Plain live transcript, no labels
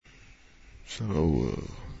So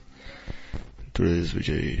today is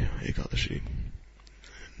Vijay Ekadashi,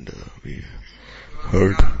 and we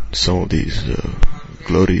heard some of these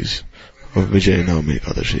glories of Vijay Naam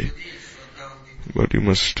Ekadashi. But you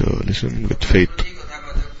must listen with faith.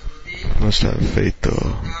 You must have faith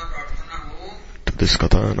to this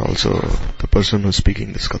katha and also the person who is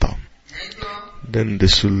speaking this katha. Then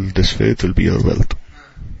this faith will be your wealth.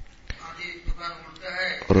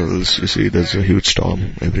 Or else you see there's a huge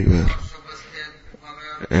storm everywhere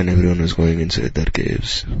and everyone is going inside their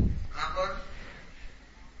caves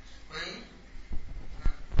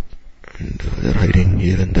and they're hiding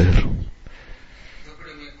here and there.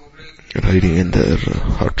 They're hiding in their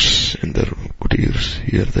huts, in their kutirs,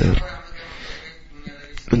 here, there,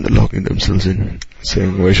 and they're locking themselves in,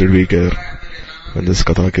 saying, why should we care? When there's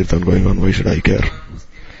Katha Kirtan going on, why should I care?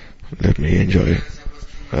 Let me enjoy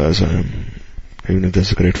as I am. Even if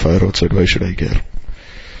there's a great fire outside, why should I care?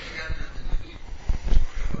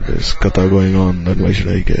 There's Katha going on, then why should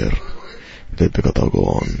I care? Let the Katha go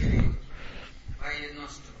on.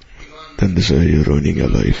 Then this way you're ruining your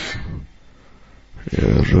life.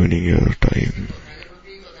 You're ruining your time.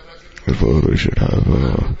 Therefore we should have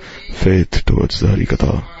faith towards the Hari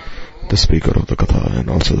Katha, the speaker of the Katha, and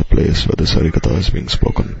also the place where this Hari Katha is being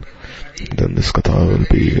spoken. Then this Katha will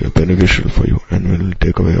be beneficial for you and will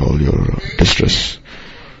take away all your distress.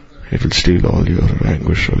 It will steal all your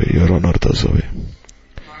anguish away, your anarthas away.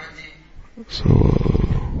 So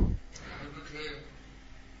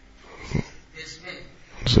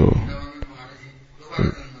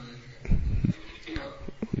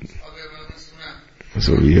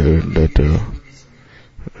we heard that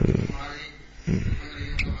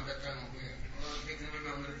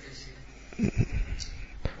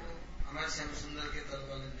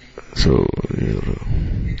so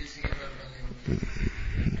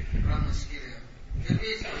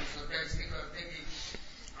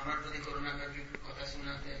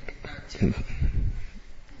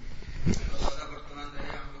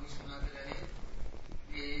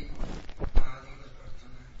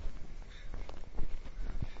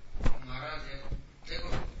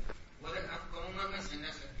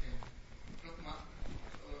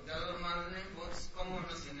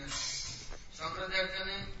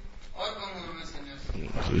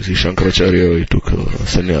you see Shankaracharya, he took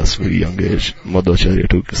sannyas very young age. Madhvacharya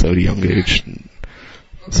took a very young age.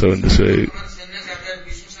 So in this way,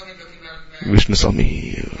 Vishnu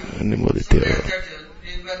Swami and Nimbaditya,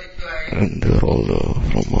 and they are all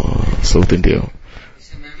from South India.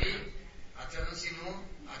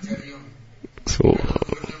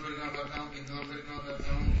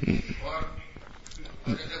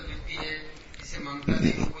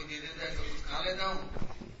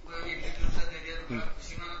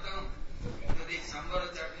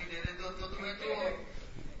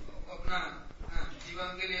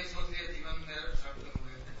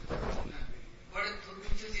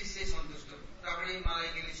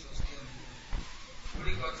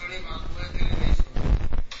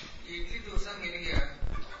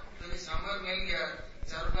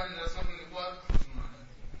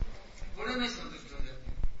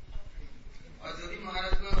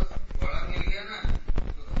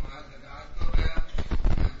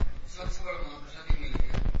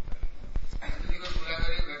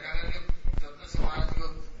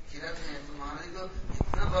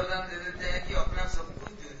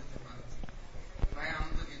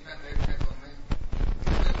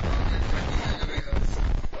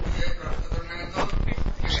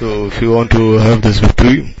 So if you want to have this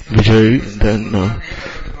victory, Vijay, then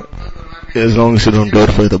as long as you don't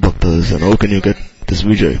glorify the bhaktas, then how can you get this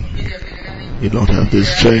Vijay? You don't have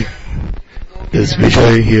this Jai. There's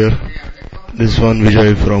Vijay here. There's one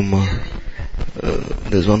Vijay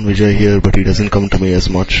there's one Vijay here, but he doesn't come to me as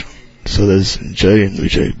much. So there's Jai and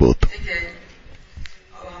Vijay both.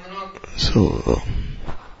 So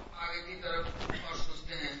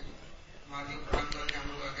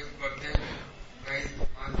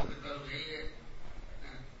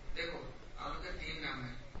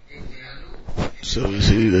So you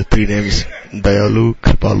see the three names, Dayalu,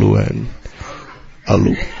 Kripalu and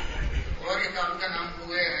Alu.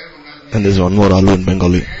 And there's one more Alu in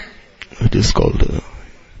Bengali. It is called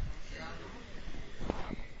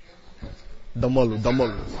Damalu.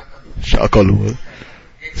 Shakalu.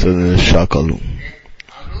 So there's Shakalu.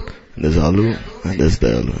 There's Alu and there's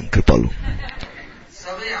Dayalu and Kripalu.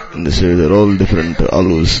 And they say they're all different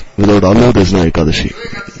Alus. Without Alu there's no Ekadashi.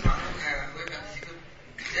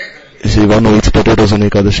 You see, one who eats potatoes on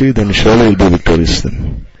Ekadashi, then surely he'll be victorious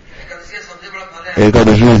then.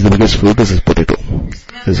 Ekadashi is the biggest fruit, is potato,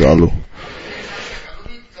 is aloo.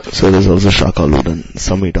 So there's also shark aloo, then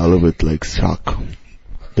some eat aloo with like shark.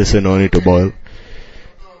 They say no need to boil.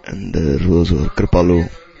 And there was kripalu,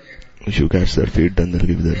 which you catch their feet, then they'll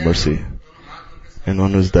give their mercy. And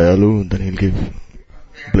one is dayalu, then he'll give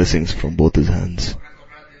blessings from both his hands.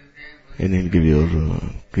 And he'll give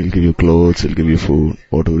you clothes, he'll give you food,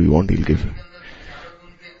 whatever you want, he'll give.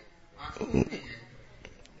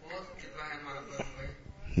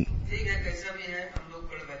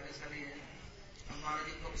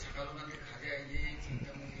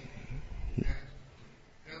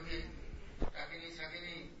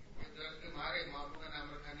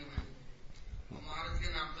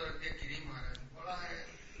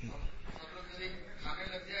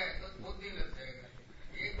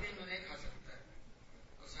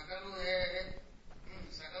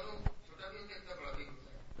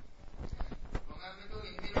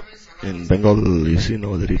 In Bengal, you see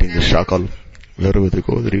now they're eating the shakalu. Wherever they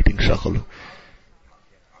go, they're eating shakalu.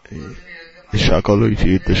 The shakalu, if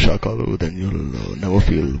you eat the shakalu, then you'll never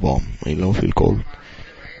feel warm. You'll never feel cold.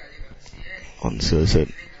 Once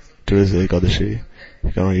said, today's Ekadashi,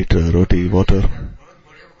 you cannot eat roti, water.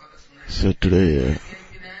 So today,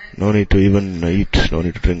 no need to even eat, no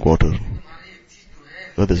need to drink water.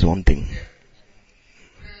 That is one thing.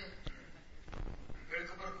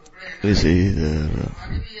 You see,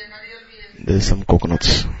 there's some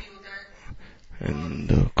coconuts,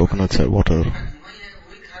 and coconuts have water,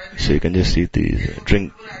 so you can just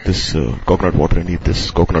drink this coconut water and eat this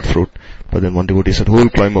coconut fruit. But then one devotee said, who will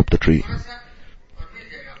climb up the tree?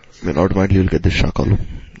 Then automatically you'll get this shakalu.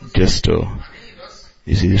 Just,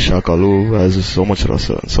 you see, the shakalu has so much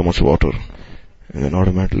rasa and so much water, and then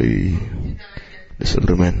automatically this will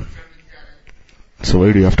remain. So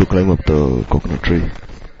why do you have to climb up the coconut tree?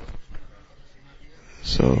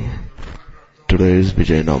 So, today is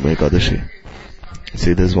Vijay Nauma Ekadashi.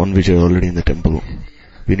 See, there's one Vijay already in the temple.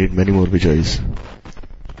 We need many more Vijayas.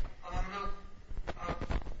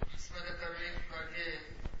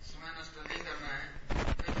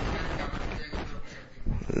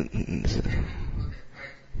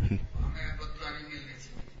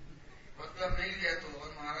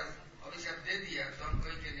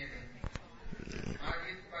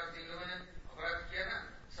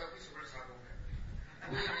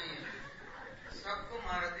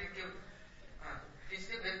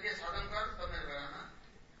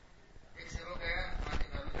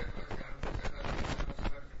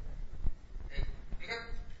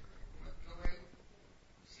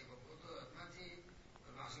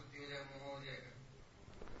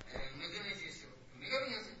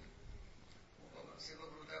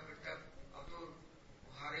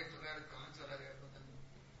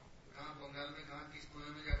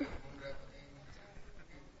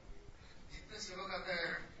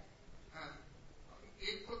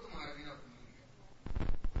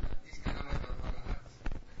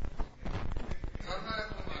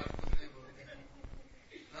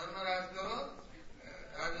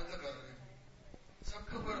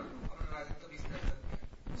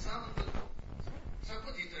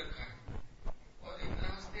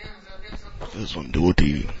 There's one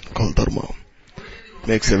devotee called Dharma.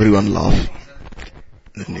 Makes everyone laugh.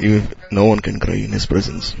 And even no one can cry in his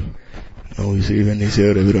presence. Now you see, when he's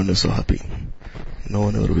here, everyone is so happy. No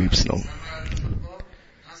one ever weeps now.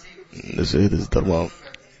 They say this Dharma,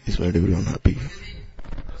 he's made everyone happy.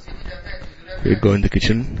 We go in the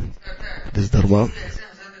kitchen, this Dharma,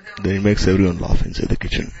 then he makes everyone laugh inside the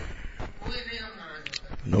kitchen.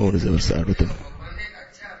 No one is ever sad with him.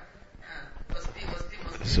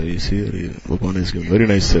 So you see, Bhagwan is giving very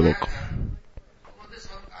nice sevak.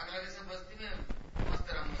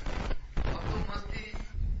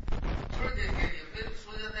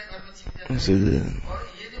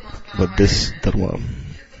 But this Dharma,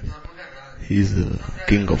 he is the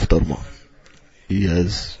king of Dharma. He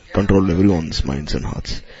has controlled everyone's minds and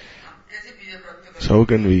hearts. So how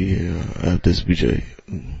can we have this Vijay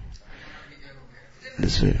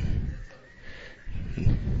this way?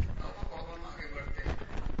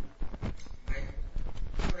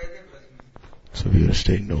 So we are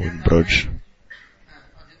staying now in Braj.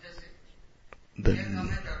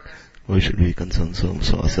 Then why should we concern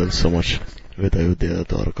ourselves so much with Ayodhya,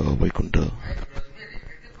 Dwarka, Vaikuntha?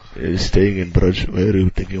 We are staying in Braj. Why are you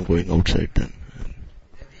thinking of going outside then?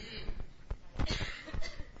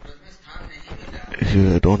 If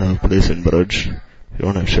you don't have place in Braj, you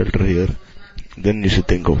don't have shelter here, then you should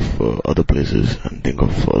think of other places and think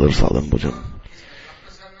of other sadhan bhajan.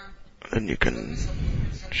 Then you can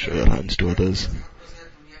show your hands to others.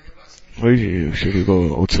 Why should you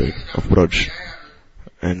go outside of Braj?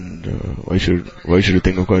 And why should you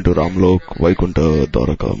think of going to Ramlok, Vaikuntha,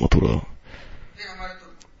 Dwaraka, Mathura?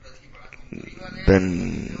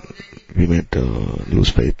 then we might lose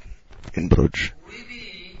faith in Braj.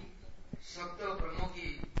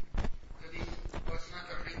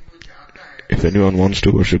 If anyone wants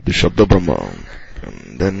to worship the Shabda Brahma,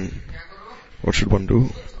 then what should one do?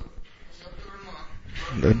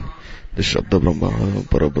 Then the Shabda Brahma,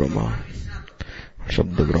 Parabrahma,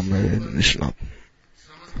 Shabda Brahma Nishnat.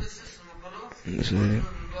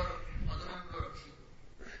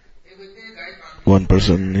 One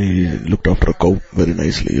person, he looked after a cow very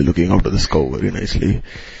nicely, looking after this cow very nicely,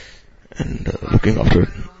 and looking after it.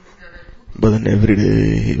 But then every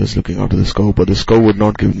day he was looking after this cow, but this cow would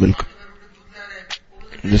not give milk.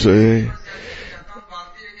 This way,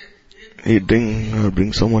 he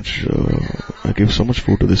bring so much, I give so much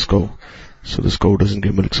food to this cow. So this cow doesn't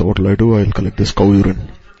give milk. So what will I do? I'll collect this cow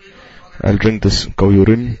urine. I'll drink this cow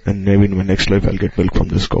urine, and maybe in my next life I'll get milk from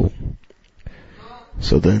this cow.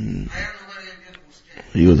 So then,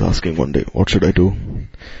 he was asking one day, what should I do?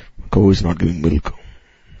 Cow is not giving milk.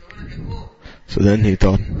 So then he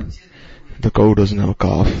thought, the cow doesn't have a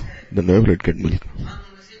calf, then where will it get milk?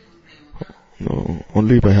 No,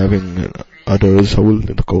 only by having others, how will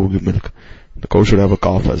the cow give milk? The cow should have a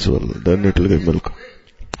calf as well, then it will give milk.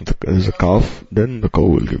 If there is a calf, then the cow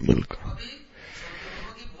will give milk.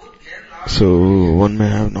 So one may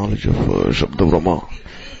have knowledge of Shabda Brahma,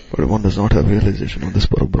 but one does not have realization of this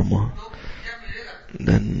Parabrahma.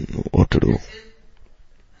 Then what to do?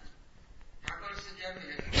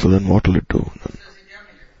 So then what will it do?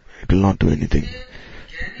 It will not do anything.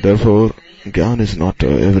 Therefore, Gyan is not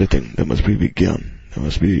everything. There must be Vigyan. There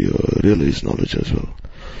must be realized knowledge as well.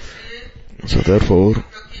 So therefore,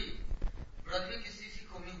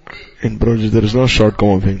 in Braj there is no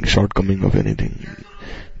shortcoming of anything.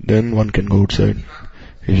 Then one can go outside.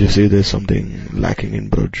 If you say there is something lacking in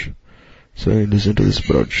Braj, so you listen to this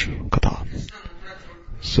Braj Katha.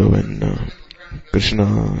 So when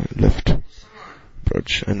Krishna left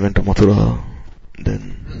Braj and went to Mathura,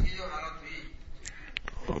 then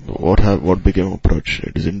what became of Braj?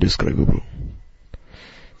 It is indescribable.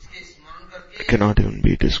 It cannot even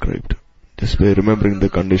be described. Just by remembering the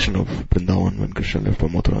condition of Vrindavan when Krishna left for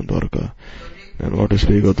Mathura and Dwarka, and what to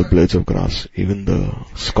speak of the blades of grass, even the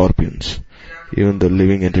scorpions, even the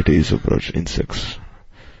living entities of Braj, insects,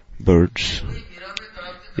 birds,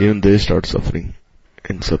 even they start suffering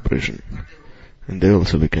in separation, and they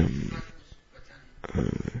also became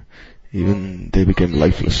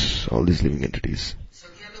lifeless, all these living entities.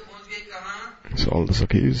 So all the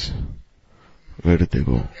Sakhis, where did they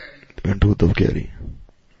go? They went to Uddhav Kyari.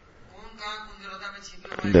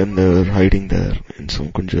 And then they were hiding there in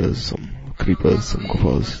some kunjas, some creepers, some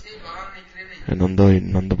gufas. And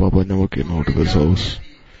Nanda Baba never came out of his house.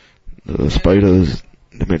 The spiders,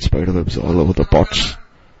 they made spider webs all over the pots,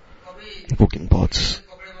 cooking pots.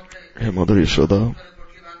 Her mother Yashoda,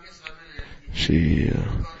 she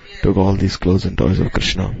took all these clothes and toys of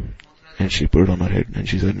Krishna and she put it on her head and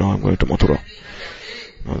she said, now I'm going to Mathura.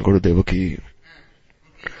 I'll go to Devaki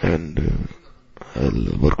and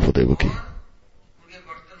I'll work for Devaki.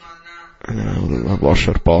 And then I'll wash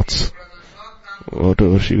her pots.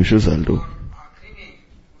 Whatever she wishes, I'll do.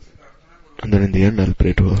 And then in the end, I'll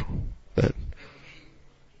pray to her that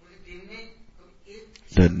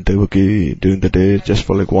Devaki, during the day, just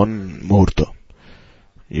for like one muhurta,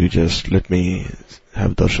 you just let me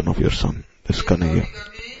have darshan of your son, this Kanhaiya.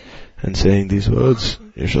 And saying these words,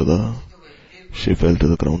 Yashoda, she fell to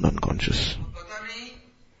the ground unconscious.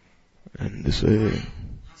 And this way,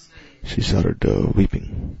 she started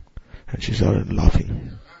weeping. And she started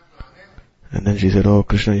laughing. And then she said, oh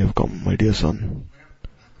Krishna, you have come, my dear son.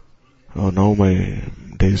 Oh, now my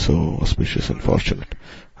day is so auspicious and fortunate.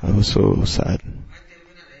 I was so sad.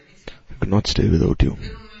 I could not stay without you.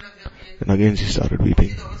 And again she started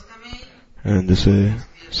weeping. And this way,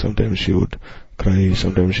 sometimes she would cry,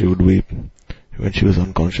 sometimes she would weep. When she was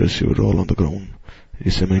unconscious, she would roll on the ground. She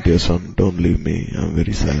said, my dear son, don't leave me, I'm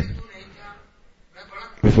very sad.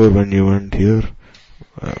 Before when you went here,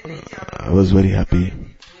 I was very happy.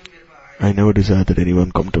 I never desired that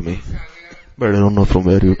anyone come to me. But I don't know from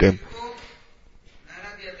where you came.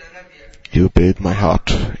 You bathed my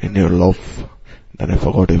heart in your love. Then I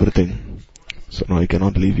forgot everything. So now I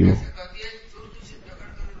cannot leave you.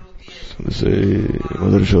 So they say,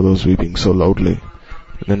 Mother Yashoda was weeping so loudly.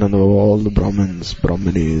 And then all the Brahmins,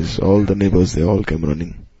 Brahminis, all the neighbors, they all came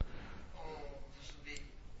running.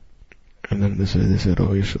 And then they said, oh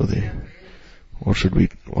Yashoda,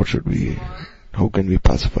 how can we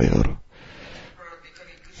pacify her?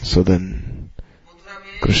 So then,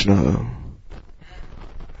 Krishna,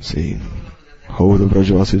 seeing how the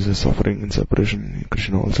Brajavasis is suffering in separation,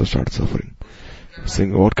 Krishna also starts suffering.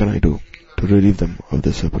 Saying, what can I do? to relieve them of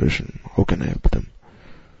their separation. How can I help them?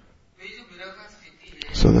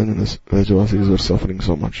 So then the Vrajavasis were suffering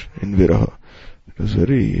so much in Viraha. It was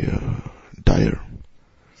very dire.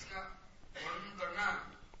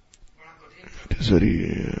 It is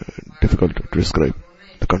very difficult to describe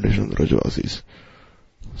the condition of the Vrajavasis.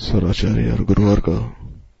 So Acharya or Guru Varga,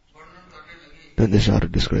 then they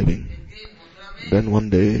started describing. Then one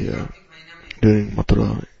day during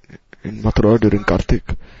Mathura, in Mathura during Kartik,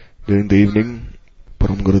 during the evening,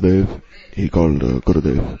 Param Gurudev, he called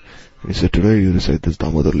Gurudev. He said, today you recite this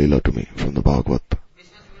Damodar Leela to me from the Bhagavad,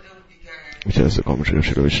 which has a commentary of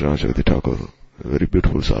Shri Vishwanath Chakravarti Thakur, a very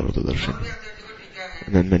beautiful Sarvata Darshan.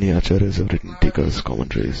 And then many acharyas have written tikas,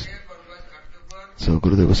 commentaries. So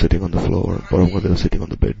Gurudev was sitting on the floor, Param Gurudev was sitting on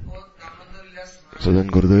the bed. So then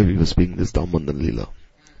Gurudev, he was speaking this Damodar Leela.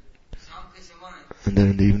 And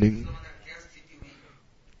then in the evening,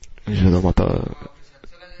 Yashoda Mata,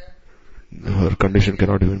 her condition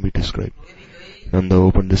cannot even be described. Nanda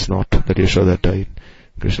opened this knot that Yashoda died.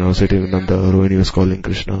 Krishna was sitting with Nanda. Rohini was calling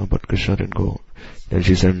Krishna, but Krishna didn't go. Then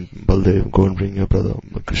she sent Baldev, go and bring your brother.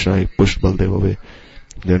 But Krishna, he pushed Baldev away.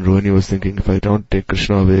 Then Rohini was thinking, if I don't take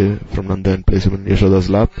Krishna away from Nanda and place him in Yashoda's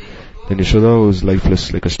lap, then Yashoda, who is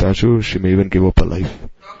lifeless like a statue, she may even give up her life.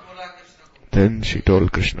 Then she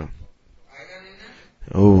told Krishna,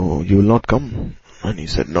 oh, you will not come? And he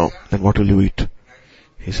said, no. Then what will you eat?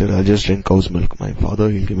 He said, I'll just drink cow's milk. My father,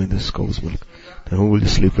 he'll give me this cow's milk. Then who will you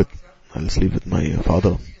sleep with? I'll sleep with my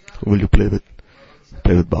father. Who will you play with?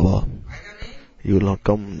 Play with Baba. You will not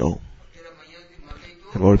come? No.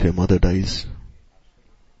 And what if your mother dies?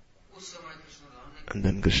 And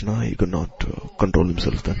then Krishna, he could not control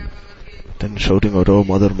himself then. Then shouting out, oh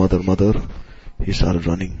mother, mother, mother, he started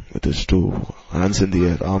running with his two hands in the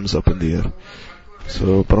air, arms up in the air.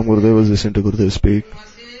 So Param Gurudev was listening to Gurudev speak,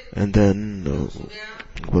 and then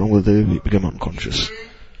Param Gurudev, he became unconscious.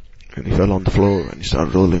 And he fell on the floor and he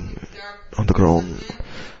started rolling on the ground.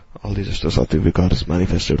 All these Ashtasattvic Vikars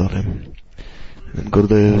manifested on him. And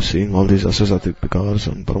Gurudev, seeing all these Ashtasattvic Vikars,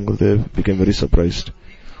 and Param Gurudev became very surprised.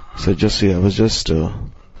 He said, just see, I was just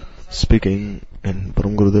speaking, and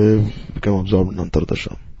Param Gurudev became absorbed in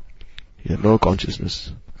Antardasha. He had no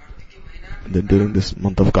consciousness. And then during this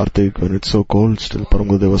month of Kartik, when it's so cold, still Param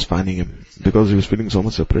Gurudev was fanning him. Because he was feeling so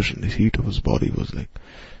much separation, the heat of his body was like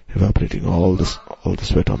evaporating all the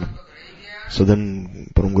sweat on him. So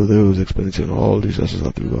then Param Gurudev was experiencing all these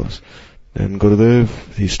Ashtasattvic Vikars. Then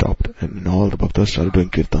Gurudev, he stopped, and all the bhaktas started doing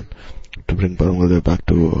kirtan to bring Param Gurudev back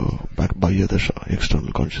to Bahya Dasha,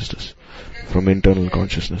 external consciousness, from internal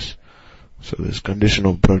consciousness. So this condition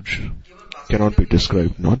of Braj cannot be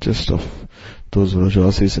described, not just of those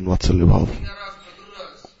Vrajavasis in Vatsalya Bhav,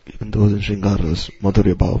 even those in Shringaras,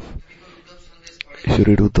 Madhurya Bhav. If you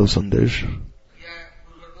read Uddhav Sandesh,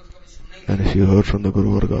 and if you heard from the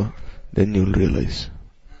Guru Varga, then you will realize.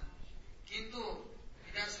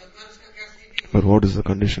 But what is the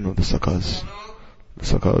condition of the Sakhas? The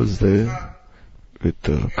Sakhas, they,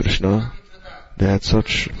 with Krishna, they had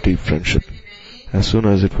such deep friendship. As soon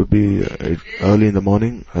as it would be early in the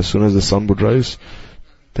morning, as soon as the sun would rise,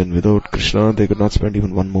 then without Krishna, they could not spend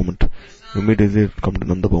even one moment. Immediately they'd come to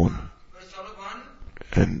Nanda Bhavan.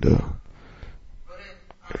 And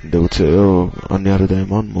they would say, oh, Anya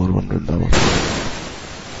Hridayaman, more one Vrindavan.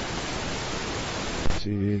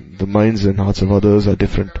 See, the minds and hearts of others are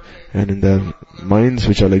different. And in their minds,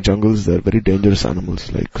 which are like jungles, they are very dangerous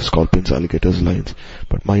animals, like scorpions, alligators, lions.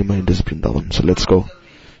 But my mind is Vrindavan, so let's go.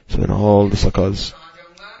 So then all the Sakhas,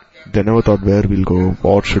 they never thought where we'll go,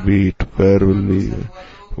 what should we eat, where will we,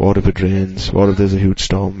 what if it rains, what if there's a huge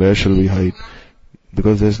storm, where shall we hide?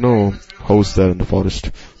 Because there's no house there in the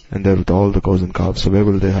forest, and they're with all the cows and calves, so where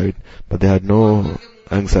will they hide? But they had no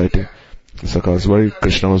anxiety. The Sakhas, why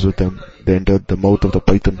Krishna was with them, they entered the mouth of the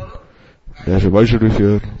python. They said, why should we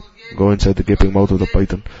fear? Go inside the gaping mouth of the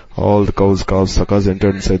python. All the cows, calves, Sakhas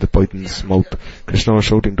entered inside the python's mouth. Krishna was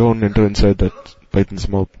shouting, don't enter inside that python's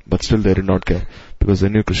mouth, but still they did not care, because they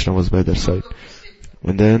knew Krishna was by their side.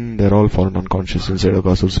 And then they're all fallen unconscious inside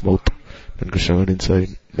Agasur's mouth. Then Krishna went inside,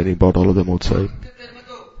 then he brought all of them outside.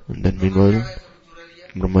 And then meanwhile,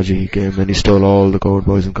 Brahmaji, he came and he stole all the coward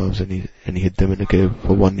boys and calves, and he hid them in a cave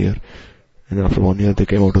for 1 year. And then after 1 year they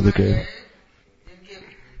came out of the cave.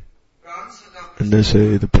 And they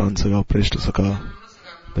say the Pran Sakha, Preshta Sakha,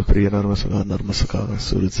 the Priya Narma Sakha, Narma Sakha,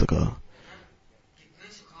 Surit Sakha.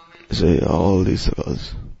 They say all these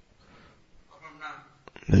Sakhas.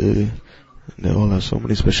 They all have so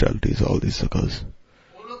many specialities, all these Sakhas.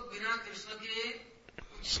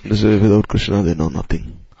 They say without Krishna they know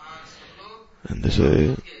nothing. And they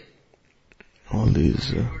say all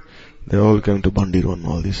these, they all came to Bandirvan,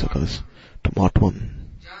 all these Sakhas. to Matwan,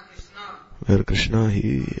 where Krishna,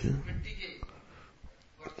 he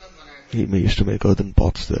used to make earthen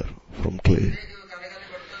pots there from clay.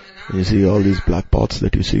 And you see all these black pots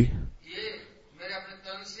that you see?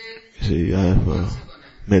 You see, I have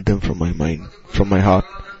made them from my mind, from my heart.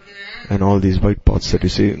 And all these white pots that you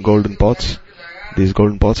see, golden pots, these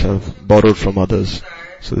golden pots I've borrowed from others.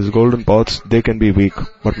 So these golden pots, they can be weak,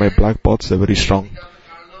 but my black pots, they're very strong.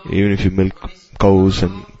 Even if you milk cows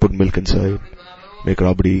and put milk inside, make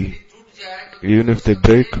rabdi, even if they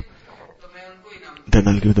break, then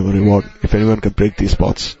I'll give them a reward. If anyone can break these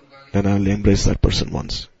pots, then I'll embrace that person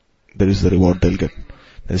once. There is the reward they'll get.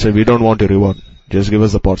 They said, we don't want a reward. Just give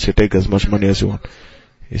us the pots. You take as much money as you want.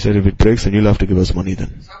 He said, if it breaks, then you'll have to give us money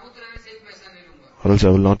then. Or else I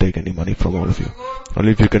will not take any money from all of you.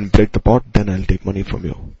 Only if you can break the pot, then I'll take money from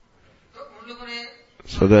you.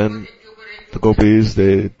 So then, the gopis,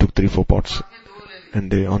 they took 3-4 pots. And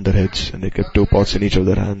they on their heads, and they kept 2 pots in each of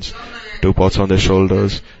their hands, 2 pots on their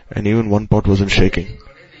shoulders, and even 1 pot wasn't shaking.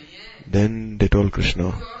 Then they told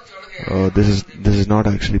Krishna, this is not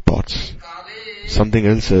actually pots. Something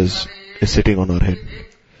else is sitting on our head.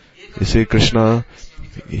 You see, Krishna,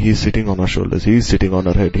 He is sitting on our shoulders, He is sitting on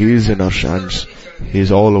our head, He is in our hands, He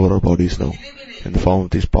is all over our bodies now, in the form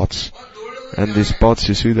of these pots. And these pots,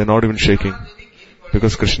 you see, they're not even shaking.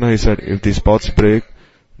 Because Krishna, He said, if these pots break,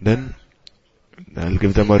 then I'll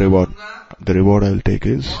give them a reward. The reward I'll take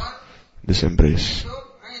is this embrace.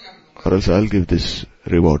 Or else I'll give this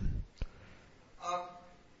reward.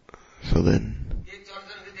 So then,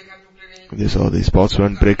 they saw these pots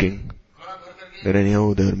weren't breaking. Then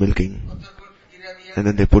anyhow, they were milking. And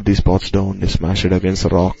then they put these pots down, they smashed it against the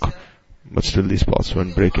rock. But still these pots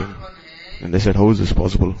weren't breaking. And they said, how is this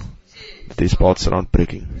possible? That these pots are not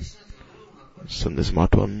breaking. So in this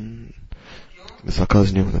Matwan, the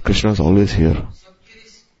Sakhas knew that Krishna is always here.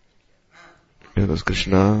 Because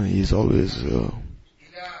Krishna, he is always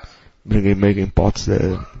making pots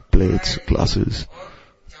there, plates, glasses,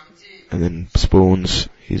 and then spoons.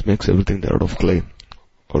 He makes everything there out of clay,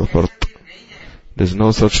 out of earth. There's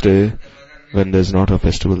no such day when there's not a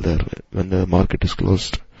festival there, when the market is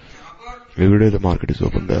closed. Every day the market is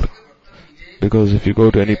open there. Because if you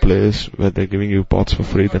go to any place where they're giving you pots for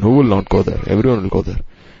free, then who will not go there? Everyone will go there.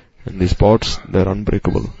 And these pots, they're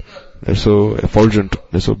unbreakable. They're so effulgent,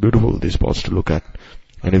 they're so beautiful, these pots to look at.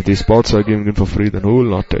 And if these pots are given for free, then who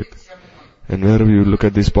will not take? And wherever you look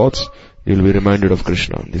at these pots, you'll be reminded of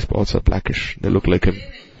Krishna. These pots are blackish, they look like Him.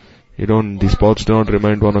 These pots do not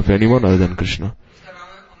remind one of anyone other than Krishna.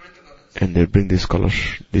 And they bring these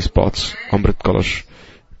kalash, these pots, Amrit kalash,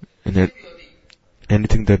 and then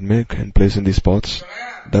anything that make and place in these pots,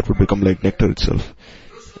 that would become like nectar itself.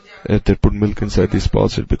 If they put milk inside these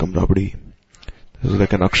pots, it becomes rabdi. This is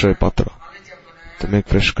like an Akshay Patra. They make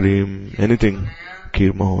fresh cream, anything,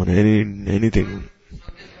 Kheer Mohan, anything,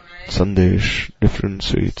 Sandesh, different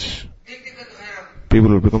sweets.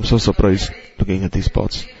 People will become so surprised looking at these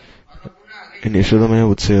pots. And Yashoda Maya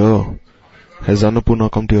would say, oh, has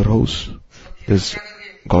Annapurna come to your house? This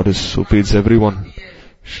goddess who feeds everyone.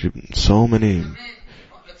 So many.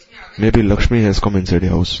 Maybe Lakshmi has come inside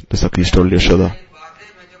your house. The Sakhis told Yashoda.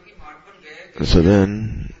 So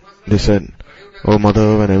then they said, oh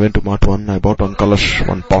mother, when I went to Matwan, I bought one kalash,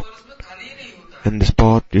 one pot. And this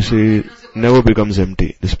pot, you see, never becomes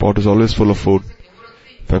empty. This pot is always full of food.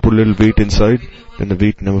 If I put a little wheat inside, then the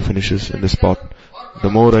wheat never finishes in this pot. The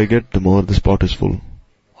more I get, the more this pot is full.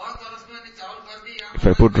 If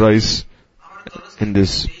I put rice in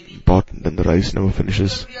this pot, then the rice never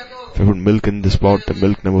finishes. If I put milk in this pot, the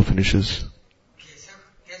milk never finishes.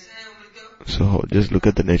 So just look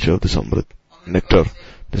at the nature of this Amrit, nectar,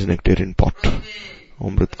 this nectarian pot,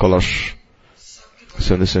 Amrit Kalash.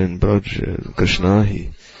 So in Braj, Krishna,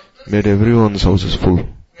 He made everyone's houses full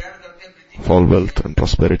of all wealth and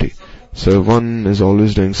prosperity. So if one is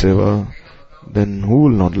always doing seva, then who will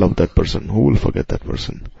not love that person? Who will forget that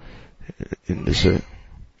person in this way?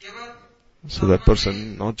 So that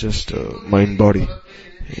person, not just mind, body,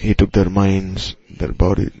 he took their minds, their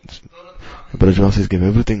bodies. The Brajvasis gave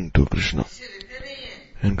everything to Krishna.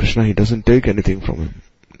 And Krishna, He doesn't take anything from him.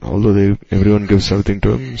 Although everyone gives everything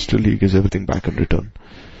to Him, still He gives everything back in return.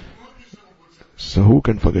 So who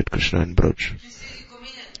can forget Krishna in Braj?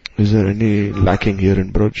 Is there any lacking here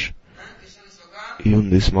in Braj? Even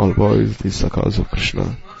these small boys, these Sakhas of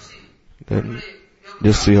Krishna, then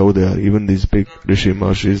just see how they are. Even these big Rishi,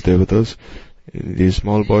 Maharshis, Devatas, these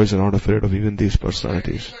small boys are not afraid of even these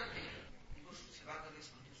personalities.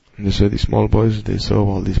 And they say these small boys, they serve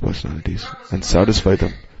all these personalities and satisfy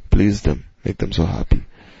them, please them, make them so happy.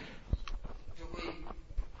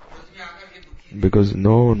 Because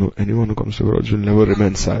anyone who comes to Braj will never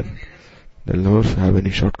remain sad. They'll never have any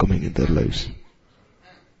shortcoming in their lives.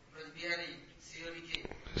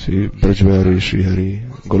 See, Braj Bihari, Sri Hari,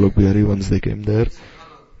 Golok Bihari, once they came there,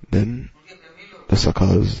 then the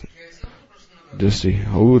Sakhas, just see,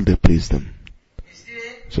 how will they please them?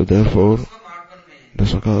 So therefore, the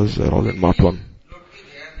Sakhas are all in Matwan.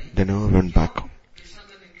 They never went back.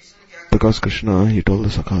 Because Krishna, he told the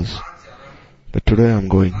Sakhas that today I'm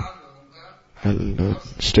going. I'll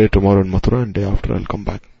stay tomorrow in Mathura and day after I'll come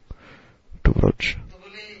back to Braj.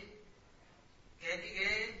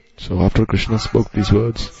 So after Krishna spoke these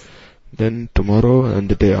words, then tomorrow and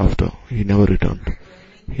the day after, he never returned.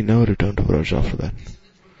 He never returned to Braj after that.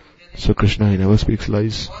 So Krishna, he never speaks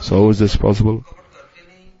lies. So how is this possible?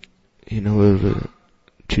 He never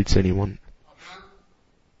cheats anyone.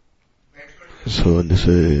 So in this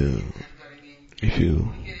way, if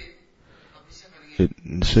you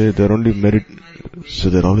say they're only so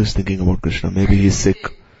they're always thinking about Krishna. Maybe he's sick.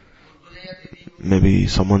 Maybe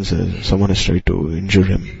someone has tried to injure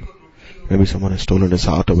him. Maybe someone has stolen his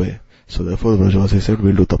heart away. So therefore Brajavasi said,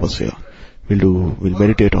 we'll do tapasya. We'll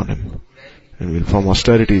meditate on him. And we'll form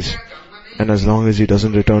austerities. And as long as he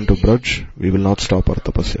doesn't return to Braj, we will not stop our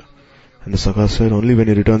tapasya. And the Sakhas said, only when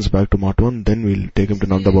he returns back to Matwan, then we'll take him to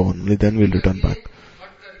Nanda Bhavan. Only then we'll return back.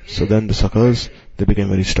 So then the Sakhas, they became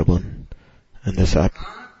very stubborn. And they sat,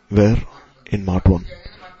 where? In Matwan.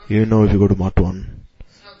 Even now if you go to Matwan,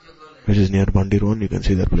 which is near Bandirwan, you can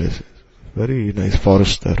see that place. Very nice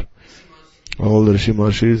forest there. All the Rishi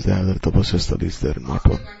Maharshis, they have their tapasya studies there in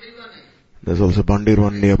Matwan. There's also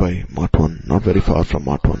Bandirwan nearby Matwan, not very far from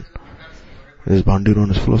Matwan. This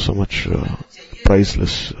Bandirwan is full of so much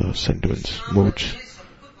priceless sentiments, moods.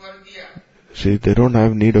 See, they don't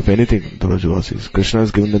have need of anything, the Brajavasis. Krishna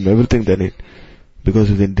has given them everything they need.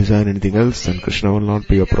 Because if they desire anything else, then Krishna will not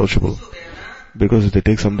be approachable. Because if they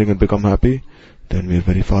take something and become happy, then we are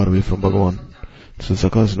very far away from Bhagavan. So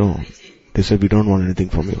Sakhas, no. They say, we don't want anything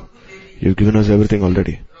from you. You've given us everything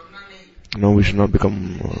already. Now we should not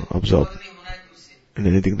become absorbed in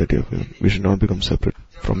anything that you have given. We should not become separate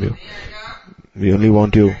from you. We only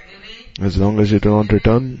want you. As long as you do not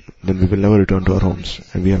return, then we will never return to our homes.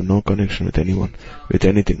 And we have no connection with anyone, with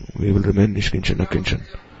anything. We will remain Nishkinchan, Akinchan.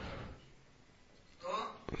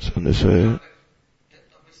 So in this way,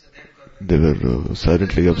 they were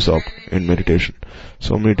silently absorbed in meditation.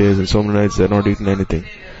 So many days and so many nights they are not eating anything.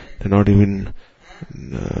 They're not even,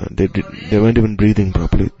 they weren't even breathing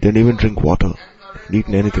properly. They didn't even drink water,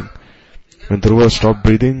 eaten anything. When Dhruva stopped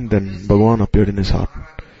breathing, then Bhagavan appeared in his heart.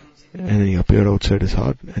 And he appeared outside his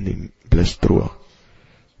heart and he blessed Dhruva.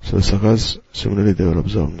 So the Sakhas, similarly they were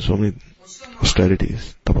observing so many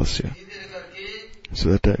austerities, tapasya. So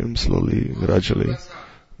that time, slowly, gradually,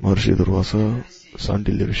 Maharshi Durvasa,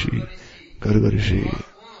 Sandilya Rishi, Garga Rishi,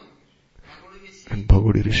 and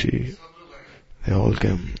Bhagudi Rishi, they all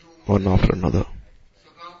came one after another.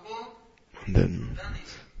 And then,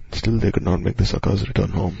 still they could not make the Sakhas return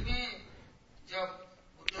home.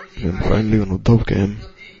 Then finally when Uddhav came,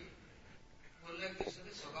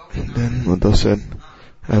 and then Uddhav said,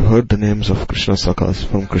 I have heard the names of Krishna Sakhas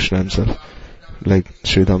from Krishna himself, like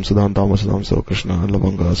Sridham, Sudham, Damasudham, So Krishna,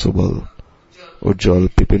 Lavanga, Subal, Ujjal,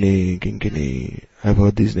 Pipini, Kinkini. I have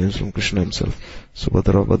heard these names from Krishna himself.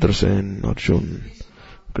 Subhadra, Bhadrasen, Arjun.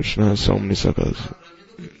 Krishna has so many Sakhas.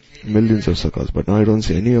 Millions of Sakhas. But now I don't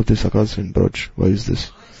see any of the Sakhas in Braj. Why is this?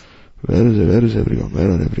 Where is everyone? Where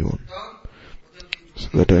are everyone? So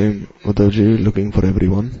that time, Uddhavji looking for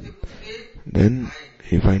everyone. Then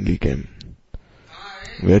he finally came.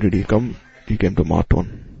 Where did he come? He came to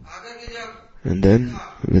Matwan. And then,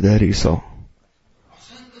 there he saw.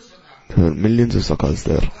 There were millions of Sakhas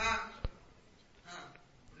there.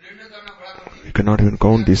 You cannot even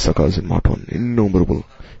count these Sakhas in Matwan. Innumerable.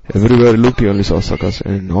 Everywhere he looked, he only saw Sakhas.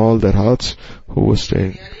 And in all their hearts, who was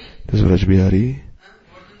staying? This Braj Bihari,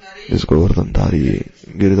 this Govardhan Dhari,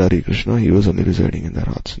 Giridhari Krishna, he was only residing in their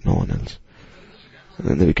hearts, no one else. And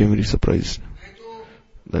then they became very surprised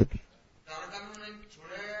that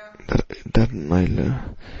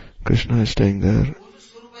while Krishna is staying there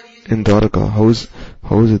in Dwaraka, how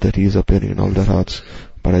is it that he is appearing in all their hearts?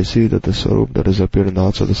 But I see that the Swarup that has appeared in the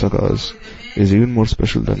hearts of the Sakhas is even more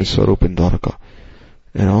special than his Swarup in Dwaraka.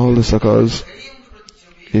 And all the Sakhas,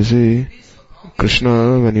 you see,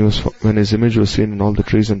 Krishna, when his image was seen in all the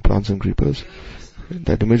trees and plants and creepers,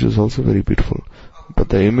 that image was also very beautiful. But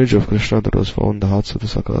the image of Krishna that was found in the hearts of the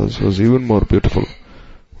Sakhas was even more beautiful,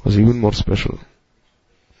 was even more special.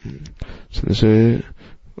 So they say,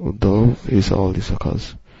 Uddhav, he saw all the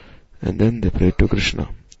Sakhas. And then they prayed to Krishna.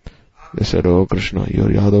 They said, oh Krishna, you're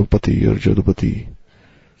Yadavpati, you're Jadupati.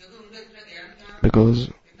 Because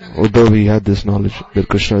although he had this knowledge that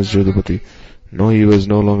Krishna is Jodhapati, no, he was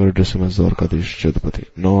no longer addressing him as Dwarkadish, Jodhapati.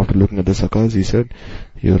 No, after looking at the Sakhas, he said,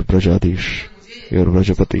 "You are Brajadish, you are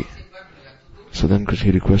Brajapati." So then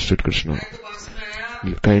he requested Krishna,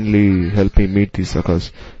 kindly help me meet these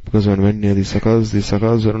Sakhas. Because when I went near these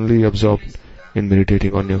Sakhas were only absorbed in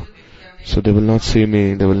meditating on you. So they will not see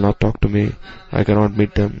me, they will not talk to me, I cannot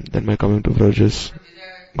meet them. Then my coming to Braj is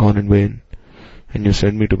gone in vain. And you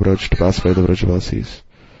send me to Braj to pacify the Brajvasis.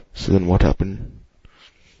 So then what happened?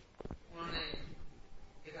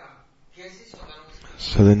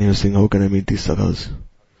 So then he was saying, how can I meet these Sakhas?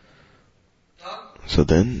 So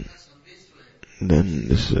then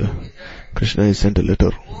this Krishna he sent a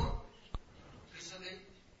letter.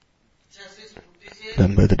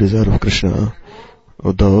 Then by the desire of Krishna,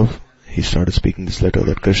 Uddhav, he started speaking this letter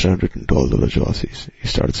that Krishna had written to all the Brajvasis. He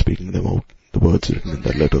started speaking them out, the words written in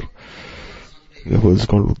that letter. The words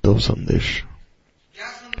called Uddhav Sandesh.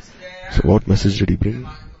 So what message did he bring?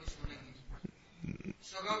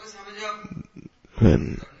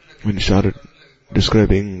 When he started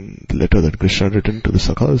describing the letter that Krishna had written to the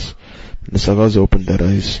Sakhas, the Sakhas opened their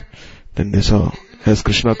eyes. Then they saw, has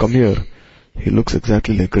Krishna come here? He looks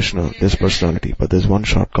exactly like Krishna, his personality, but there's one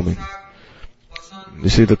shortcoming. You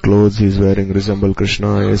see the clothes he's wearing resemble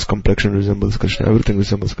Krishna, his complexion resembles Krishna, everything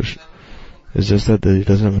resembles Krishna. It's just that he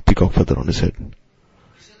doesn't have a peacock feather on his head.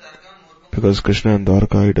 Because Krishna in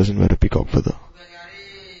Dwarka, he doesn't wear a peacock feather.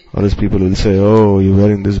 Or as people will say, oh, you're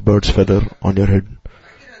wearing this bird's feather on your head.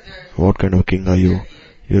 What kind of king are you?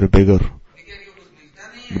 You're a beggar.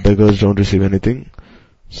 The beggars don't receive anything,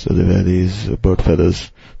 so they wear these bird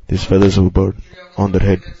feathers, these feathers of a bird on their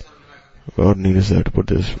head. What need is that to put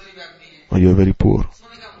this? Or you're very poor.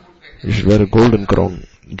 You should wear a golden crown,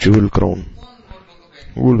 jewel crown.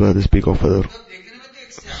 Who will wear this peacock feather?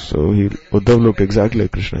 So Uddhav looked exactly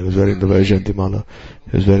like Krishna. He was wearing the Vaijayanti Mala.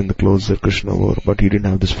 He was wearing the clothes that Krishna wore, but he didn't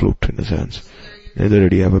have this flute in his hands. Neither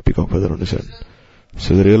did he have a peacock feather on his head.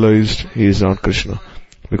 So they realized he is not Krishna.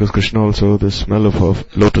 Because Krishna also, the smell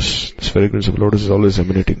of lotus, this fragrance of lotus is always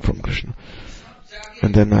emanating from Krishna.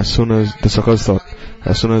 And then as soon as the Sakhas thought,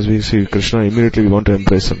 as soon as we see Krishna, immediately we want to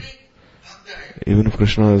embrace him. Even if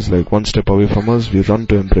Krishna is like one step away from us, we run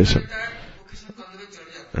to embrace him.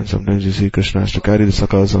 And sometimes you see Krishna has to carry the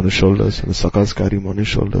Sakhas on his shoulders, and the Sakhas carry him on his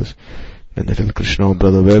shoulders. And they tell Krishna, oh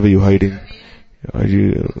brother, where were you hiding? Are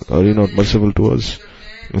you not merciful to us?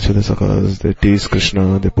 And so the Sakhas, they tease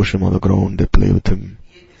Krishna, they push him on the ground, they play with him.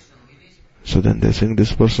 So then they're saying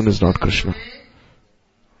this person is not Krishna.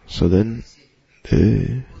 So then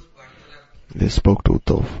they spoke to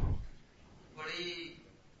Uddhav.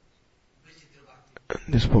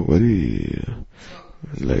 They spoke very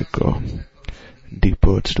deep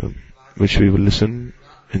words to him, which we will listen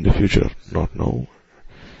in the future, not now.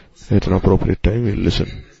 At an appropriate time we'll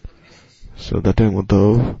listen. So that time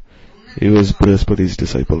Uddhav, he was Brihaspati's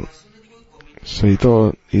disciple. So he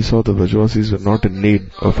saw the Brajvasis were not in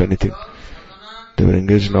need of anything. They were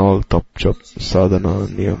engaged in all top job, sadhana,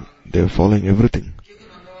 niyam. They were following everything.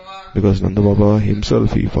 Because Nanda Baba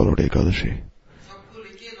himself, he followed Ekadashi.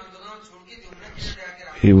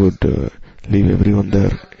 He would leave everyone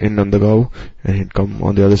there in Nandagaon, and he'd come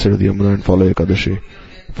on the other side of the Yamuna and follow Ekadashi,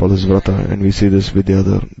 follow his vrata. And we see this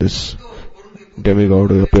Vidyadhar, this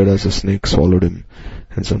demigod who appeared as a snake, swallowed him.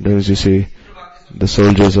 And sometimes you see the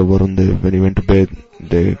soldiers of Varun, when he went to bed,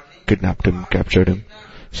 they kidnapped him, captured him.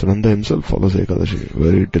 So Nanda himself follows Ekadashi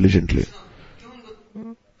very diligently.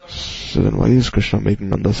 So then why is Krishna making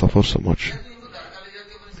Nanda suffer so much?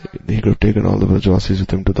 He could have taken all the Brajvasis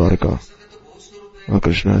with him to Dwarka.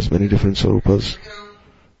 Krishna has many different swarupas.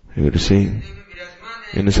 He was saying,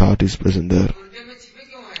 in his heart is present there.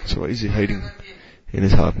 So why is he hiding in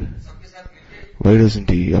his heart? Why doesn't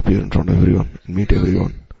he appear in front of everyone and meet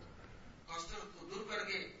everyone?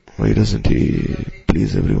 Why doesn't he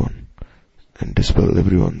please everyone and dispel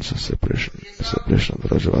everyone's separation of the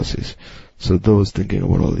Brajvasis? So Uddhav was thinking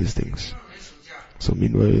about all these things. So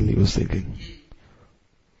meanwhile he was thinking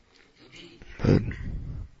that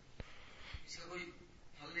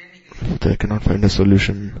if they cannot find a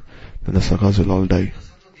solution, then the Sakhas will all die.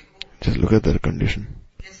 Just look at their condition.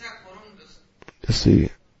 Just see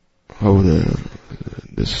how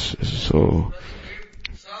this is so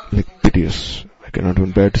piteous. I cannot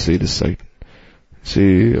even bear to see this sight.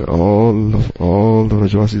 See, all the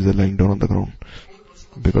Brajvasis are lying down on the ground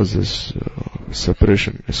because this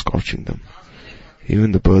separation is scorching them.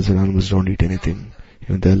 Even the birds and animals don't eat anything.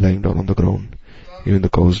 Even they're lying down on the ground. Even the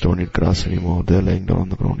cows don't eat grass anymore. They're lying down on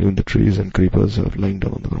the ground. Even the trees and creepers are lying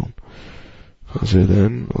down on the ground. So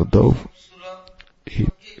then Uddhav,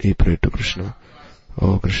 he prayed to Krishna.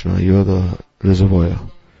 Oh Krishna, you are the reservoir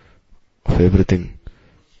of everything.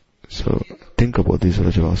 So think about these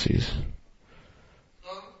Rajavasis.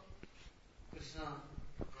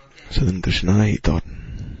 So then Krishna, he thought.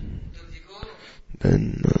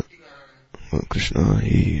 Then Krishna,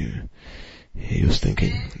 he was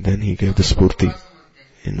thinking. Then he gave the Spurti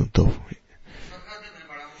in Uddhav.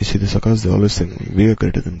 You see, the Sakhas, they always think, we are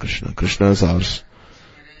greater than Krishna. Krishna is ours.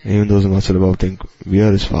 Even those in Vatsalabhav think, we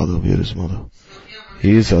are his father, we are his mother.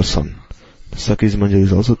 He is our son. The Sakhis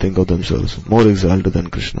Manjaris also think of themselves more exalted than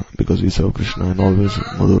Krishna, because we serve Krishna and always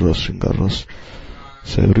Madhur Ras, Shringar Ras.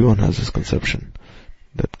 So everyone has this conception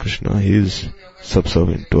that Krishna, he is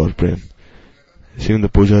subservient to our prem. Even the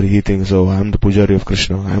Pujari, he thinks, oh, I am the Pujari of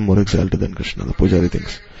Krishna, I am more exalted than Krishna, the Pujari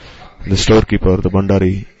thinks. The storekeeper, the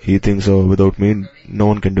Bandari, he thinks, oh, without me, no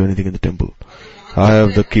one can do anything in the temple. I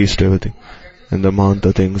have the keys to everything. And the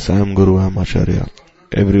Mahanta thinks, I am Guru, I am Acharya.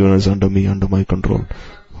 Everyone is under me, under my control.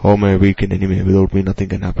 How am I weak in any way? Without me, nothing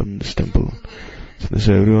can happen in this temple.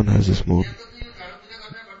 So everyone has this mood.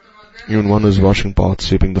 Even one who is washing pots,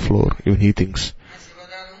 sweeping the floor, even he thinks,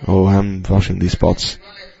 oh, I am washing these pots.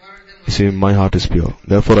 You see, my heart is pure.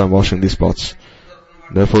 Therefore I am washing these pots.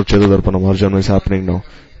 Therefore Chedadarpanam Arjana is happening now.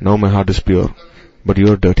 Now my heart is pure. But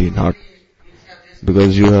you are dirty in heart.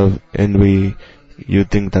 Because you have envy, you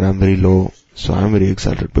think that I am very low, so I am very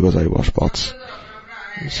exalted because I wash pots.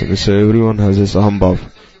 So they say everyone has this ahambhav.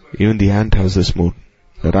 Even the ant has this mood,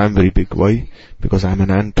 that I am very big. Why? Because I am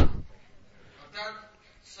an ant.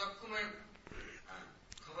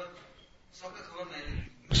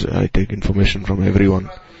 So I take information from everyone.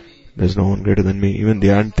 There is no one greater than me. Even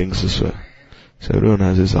the ant thinks this way. So everyone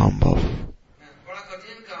has this ahambhav.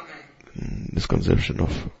 This conception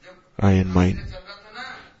of I and mine.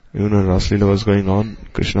 Even when Raslila was going on,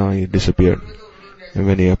 Krishna, he disappeared. And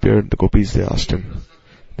when he appeared, the gopis, they asked him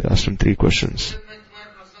 3 questions.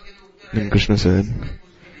 Then Krishna said,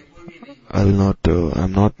 I'm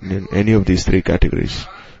not in any of these 3 categories.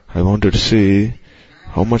 I wanted to see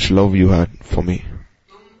how much love you had for me.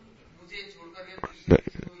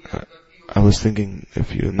 I was thinking,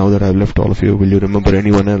 now that I've left all of you, will you remember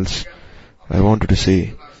anyone else? I wanted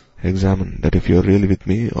to examine that if you're really with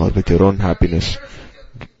me or with your own happiness.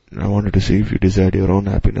 I wanted to see if you desired your own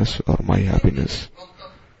happiness or my happiness.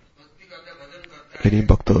 Any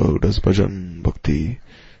bhakta who does bhajan, bhakti,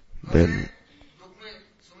 then,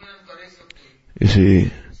 you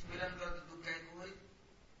see,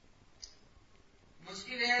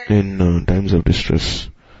 in times of distress,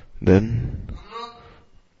 then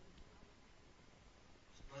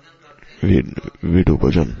we do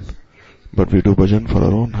bhajan. But we do bhajan for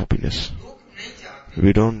our own happiness.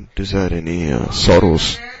 We don't desire any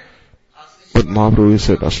sorrows. But Mahaprabhu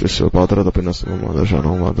said, Ashlisya Padratapinas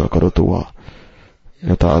Mamadashano Mada Karotuva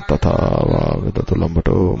Yata Tata Va Vedatu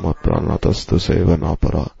Lambato Matpranatastu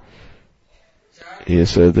Sevanapara. He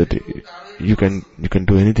said that you can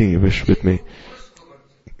do anything you wish with me.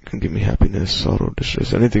 You can give me happiness, sorrow,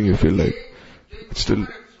 distress, anything you feel like. But still,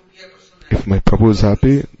 if my Prabhu is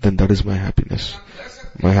happy, then that is my happiness.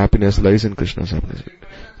 My happiness lies in Krishna's happiness.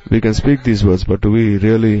 We can speak these words, but do we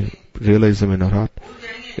really realize them in our heart?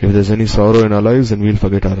 If there's any sorrow in our lives, then we'll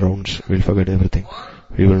forget our rounds. We'll forget everything.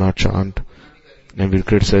 We will not chant. And we'll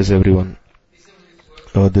criticize everyone.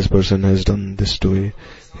 Oh, this person has done this to me.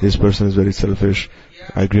 This person is very selfish.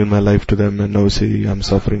 I given my life to them and now see, I'm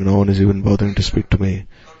suffering. No one is even bothering to speak to me.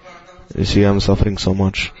 You see, I'm suffering so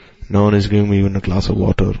much. No one is giving me even a glass of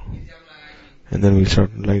water. And then we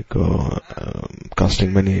start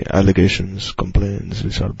casting many allegations, complaints.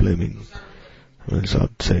 We start blaming. We'll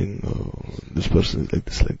start saying, oh, this person is like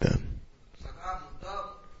this, like that.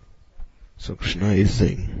 So Krishna is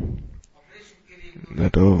saying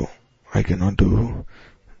that, oh, I do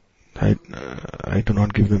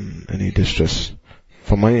not give them any distress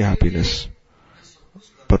for my happiness.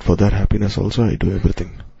 But for their happiness also I do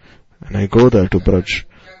everything. And I go there to Braj.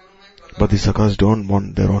 But the Sakhas don't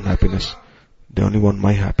want their own happiness. They only want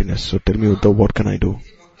my happiness. So tell me, Uddhav, what can I do?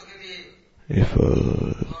 If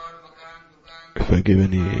I give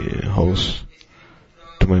any house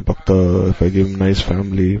to my bhakta, if I give him nice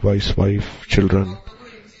family, wife, children,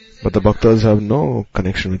 but the bhaktas have no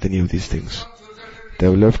connection with any of these things. They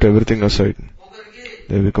have left everything aside.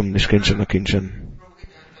 They have become Nishkinchan, Akinchan.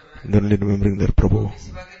 They're only remembering their Prabhu.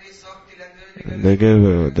 And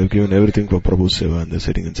they've given everything for Prabhu's seva and they're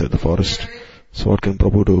sitting inside the forest. So what can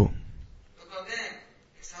Prabhu do?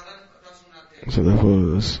 So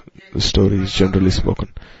therefore, the story is generally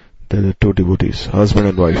spoken. There are 2 devotees, husband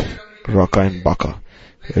and wife, Raka and Baka.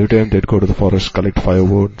 Every time they'd go to the forest, collect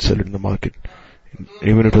firewood, sell it in the market.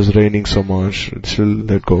 Even if it was raining so much, still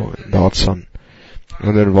they'd go in the hot sun.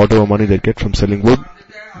 And then whatever money they get from selling wood,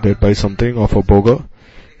 they'd buy something of a boga,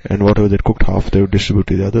 and whatever they cooked, half they would distribute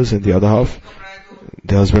to the others, and the other half,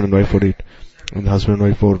 the husband and wife would eat. And the husband and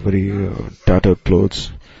wife wore very tattered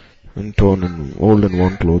clothes, and torn and old and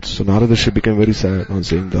worn clothes. So Narada Rishi became very sad on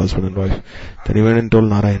seeing the husband and wife. Then he went and told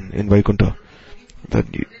Narayan in Vaikuntha that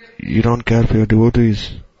you don't care for your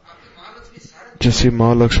devotees. Just see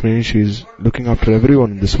Mahalakshmi, she's looking after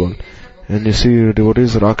everyone in this world. And you see your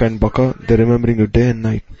devotees, Raka and Baka, they're remembering you day and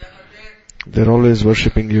night. They're always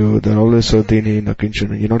worshipping you, they're always so dini,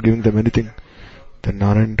 nakinchan, and you're not giving them anything. Then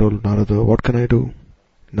Narayan told Narada, what can I do?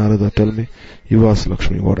 Narada, tell me, you ask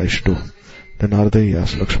Lakshmi what I should do. Then Narada, he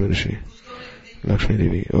asked Lakshmi Rishi, Lakshmi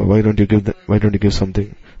Devi, why don't you give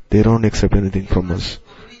something? They don't accept anything from us.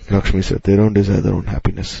 Lakshmi said, they don't desire their own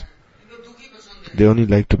happiness. They only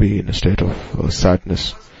like to be in a state of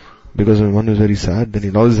sadness. Because when one is very sad, then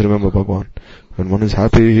he'll always remember Bhagwan. When one is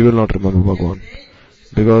happy, he will not remember Bhagwan.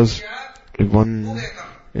 Because if one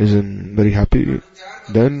is very happy,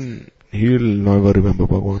 then he'll never remember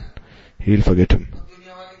Bhagwan. He'll forget him.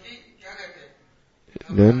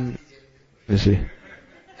 Then, you see,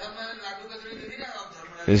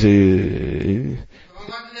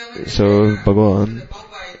 so Bhagwan,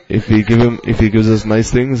 if he gives us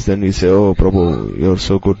nice things, then we say, oh Prabhu, you're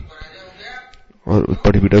so good.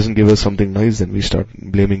 But if he doesn't give us something nice, then we start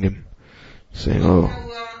blaming him, saying, oh,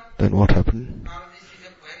 then what happened?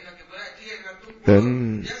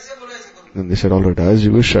 Then they said, alright, as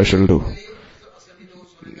you wish, I shall do.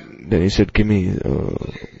 Then he said, give me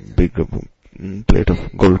a big plate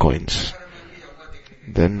of gold coins.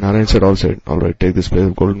 Then Narayan said, alright, take this plate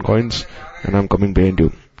of golden coins, and I'm coming behind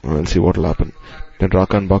you. I'll see what will happen. Then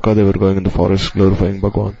Raka and Baka, they were going in the forest glorifying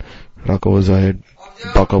Bhagwan. Raka was ahead,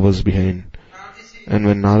 Baka was behind. And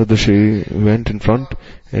when Narada Rishi went in front,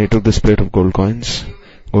 and he took this plate of golden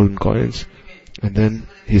coins, and then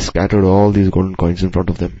he scattered all these golden coins in front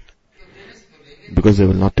of them. Because they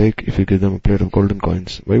will not take, if you give them a plate of golden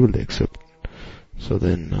coins, why will they accept? So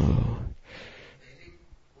then,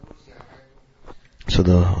 so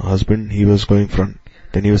the husband, he was going front.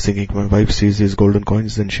 Then he was thinking, if my wife sees these golden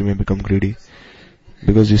coins, then she may become greedy.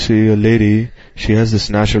 Because you see, a lady, she has this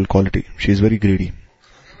natural quality. She is very greedy.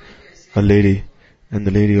 A lady, and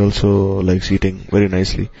the lady also likes eating very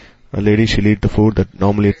nicely. A lady, she'll eat the food that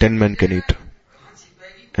normally 10 men can eat.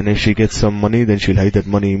 And if she gets some money, then she'll hide that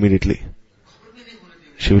money immediately.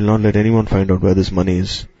 She will not let anyone find out where this money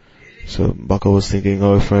is. So Baka was thinking,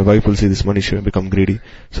 oh, if my wife will see this money, she will become greedy.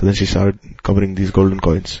 So then she started covering these golden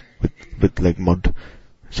coins with like mud,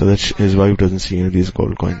 so that his wife doesn't see any of these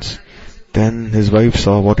gold coins. Then his wife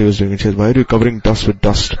saw what he was doing and she said, why are you covering dust with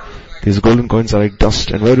dust? These golden coins are like dust,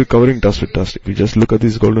 and why are you covering dust with dust? If you just look at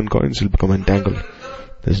these golden coins, you'll become entangled.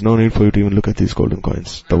 There's no need for you to even look at these golden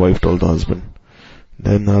coins, the wife told the husband.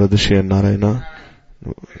 Then Narada Rishi and Narayana,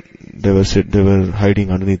 they were hiding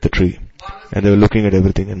underneath the tree, and they were looking at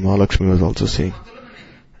everything, and Mahalakshmi was also seeing.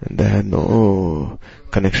 And they had no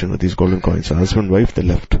connection with these golden coins. So husband and wife, they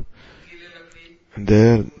left. And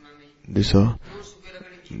there, they saw,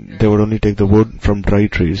 they would only take the wood from dry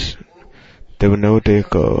trees. They would never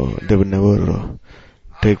take wood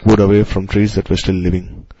away from trees that were still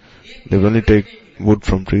living. They would only take wood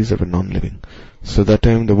from trees that were non-living. So that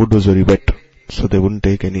time the wood was very wet. So they wouldn't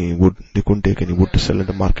take any wood. They couldn't take any wood to sell in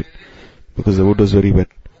the market because the wood was very wet.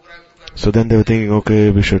 So then they were thinking,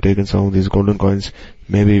 okay, we should have taken some of these golden coins.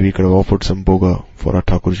 Maybe we could have offered some boga for our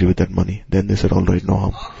Thakurji with that money. Then they said, alright, no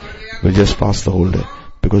harm. We'll just fast the whole day.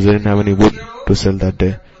 Because they didn't have any wood to sell that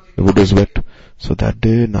day. The wood was wet. So that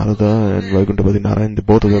day, Narada and Vaikuntapati Narayan,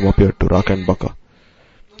 both of them appeared to Raka and Baka.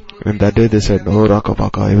 And that day they said, oh Raka,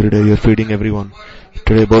 Baka, every day you're feeding everyone.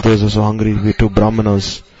 Today both of us are so hungry. We're two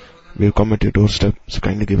brahmanas. We've come at your doorstep. So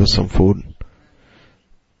kindly give us some food.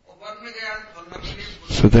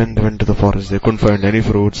 So then they went to the forest. They couldn't find any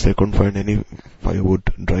fruits. They couldn't find any firewood,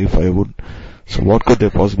 dry firewood. So what could they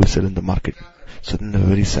possibly sell in the market? So then they were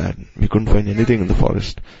very sad. We couldn't find anything in the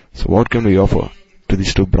forest. So what can we offer to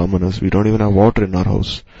these two brahmanas? We don't even have water in our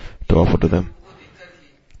house to offer to them.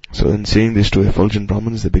 So then seeing these two effulgent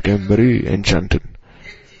brahmanas, they became very enchanted.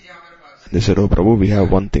 They said, oh Prabhu, we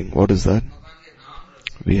have one thing. What is that?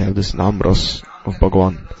 We have this Nam Ras of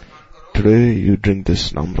Bhagwan. Today you drink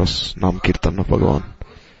this Nam Ras, Nam Kirtan of Bhagwan.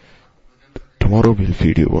 Tomorrow we'll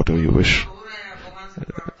feed you whatever you wish.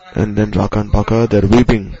 And then Raka and Baka, they're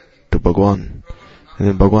weeping to Bhagwan. And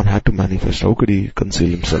then Bhagwan had to manifest. How could he conceal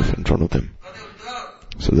himself in front of them?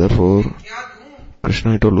 So therefore,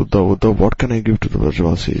 Krishna told Uddhav, what can I give to the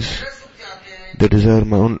Vrajavasis? They desire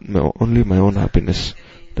only my own happiness.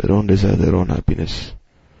 They don't desire their own happiness.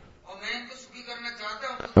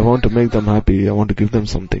 I want to make them happy, I want to give them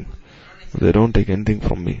something. They don't take anything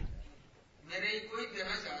from me.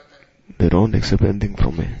 They don't accept anything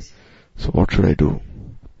from me. So what should I do?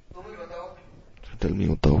 So tell me,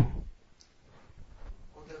 Uddhav.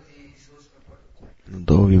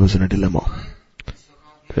 Though he was in a dilemma.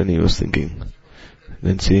 Then he was thinking,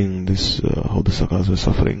 then seeing this, how the Sakhas were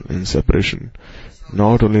suffering in separation.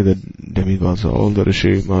 Not only the demigods, all the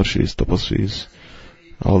Rishi, Maharshis, Tapasvis,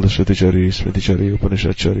 all the Shrutichari, Smritichari,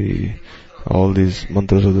 Upanishadchari, all these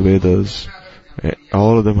mantras of the Vedas,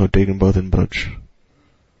 all of them have taken birth in Braj.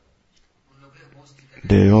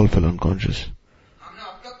 They all fell unconscious,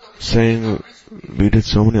 saying, we did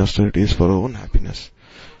so many austerities for our own happiness,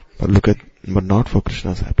 but not for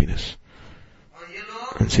Krishna's happiness.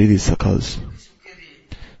 And see these Sakhas,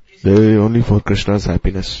 they're only for Krishna's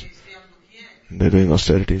happiness. They're doing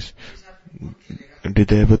austerities. Did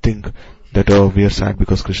they ever think that, we are sad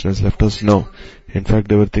because Krishna has left us? No. In fact,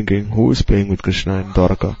 they were thinking, who is playing with Krishna in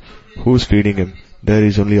Dwaraka? Who is feeding him? There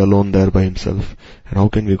he's only alone there by himself. And how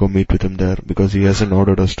can we go meet with him there? Because he hasn't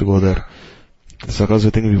ordered us to go there. The Sakhas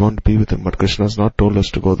are thinking we want to be with him, but Krishna has not told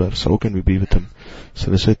us to go there. So how can we be with him?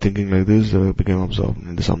 So they started thinking like this, they became absorbed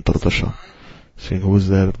in this Antardasha. Saying, who is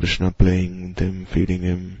there? Krishna playing with him, feeding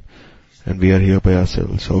him. And we are here by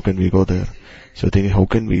ourselves. How can we go there? So thinking, how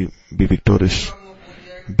can we be victorious?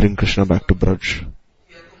 Bring Krishna back to Braj.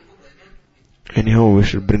 Anyhow, we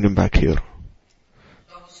should bring him back here.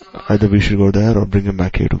 Either we should go there or bring him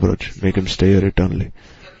back here to Braj. Make him stay here eternally.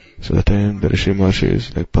 So that time the Rishi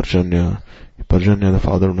Mahashis like Parjanya, the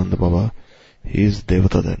father of Nanda Baba, he is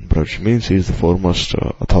Devata then. Braj means he is the foremost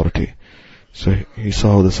authority. So he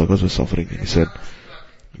saw how the Sakhas were suffering and he said,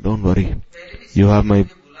 don't worry. You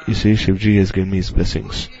see, Shivji has given me his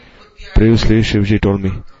blessings. Previously, Shivji told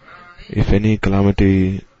me, if any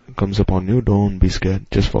calamity comes upon you, don't be scared.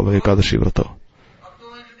 Just follow Ekadashi Vrata.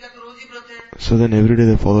 So then every day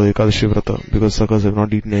they follow Ekadashi Vrata because Sakhas have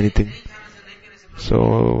not eaten anything.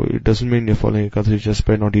 So it doesn't mean you're following Ekadashi just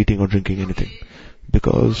by not eating or drinking anything.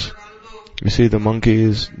 Because you see the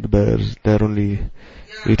monkeys, the bears, they're only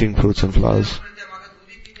eating fruits and flowers.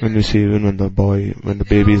 And you see even when the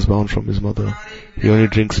baby is born from his mother, he only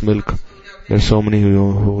drinks milk. There's so many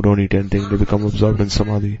who don't eat anything. They become absorbed in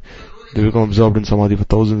Samadhi. They become absorbed in Samadhi for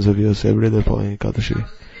thousands of years. Every day they're following Ekadashi.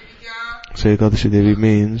 So Ekadashi Devi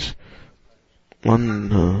means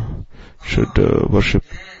one should worship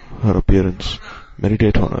her appearance,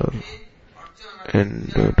 meditate on her, and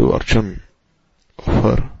do archan of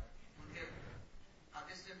her,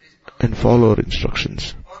 and follow her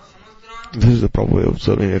instructions. This is the proper way of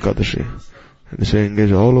observing Ekadashi. And they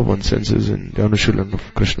engage all of one's senses in the Anushilan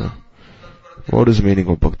of Krishna. What is the meaning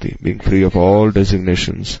of bhakti? Being free of all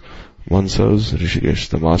designations. One serves Rishikesh,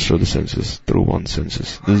 the master of the senses, through one's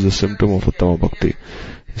senses. This is the symptom of Uttama Bhakti.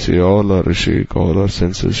 You see, all our Rishik, all our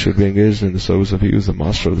senses should be engaged in the service of He who is the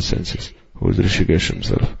master of the senses, who is Rishikesh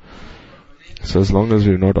himself. So as long as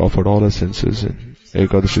we have not offered all our senses in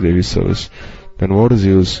Ekadashi Devi's service, then what is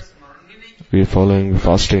use? We are following,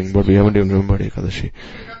 fasting, but we haven't even remembered Ekadashi.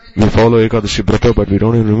 We follow Ekadashi Brata, but we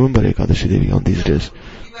don't even remember Ekadashi Devi on these days.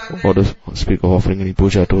 What to speak of offering any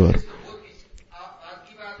puja to her?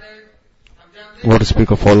 What to speak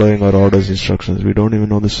of following her orders, instructions? We don't even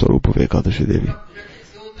know the Swarup of Ekadashi Devi.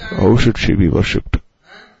 How should she be worshipped?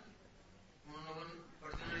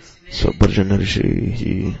 So Parjanya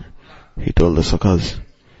Rishi, he told the Sakhas,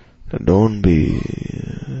 don't be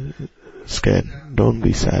scared, don't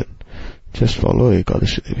be sad. Just follow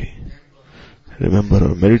Ekadashi Devi. Remember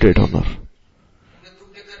her, meditate on her.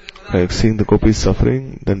 Like seeing the gopis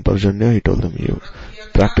suffering, then Parjanya, he told them, you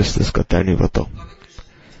practice this Katyayani Vrata.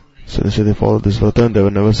 So they say they followed this Vrata and they were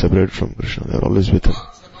never separated from Krishna. They were always with him.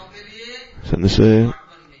 So they say,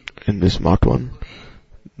 in this Matwan,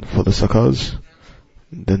 for the Sakhas,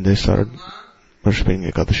 then they started worshipping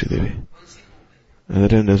Ekadashi Devi. And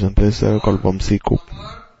then there's one place there called Vamsi Koop,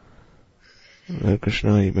 where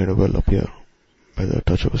Krishna, he made a well appear by the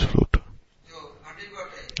touch of his flute.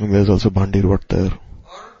 And there's also Bhandir Vat there.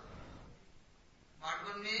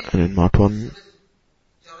 And in Matwan,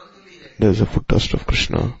 there's a foot dust of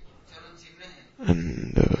Krishna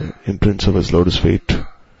and imprints of his lotus feet.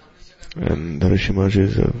 And the Rishi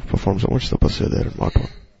Mahashis have performed so much tapasya there in Matwan.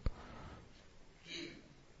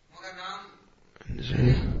 And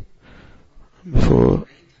see, before,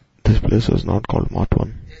 this place was not called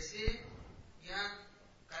Matwan.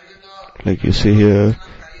 Like you see here,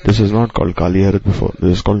 this is not called Kali Harit before.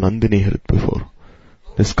 This is called Nandini Harit before.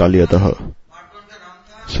 This is Kali Adaha.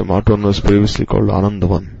 So Matwan was previously called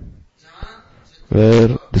Anandavan, where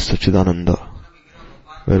this Sachidananda,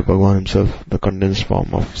 where Bhagavan himself, the condensed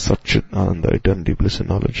form of Satchitananda, eternity, bliss and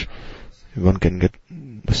knowledge, one can get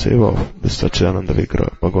the seva of this Satchitananda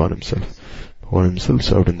Vigraha, Bhagavan himself. Bhagavan himself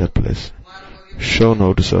served in that place. Shown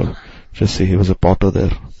how to serve. Just see, he was a potter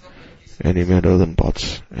there, and he made earthen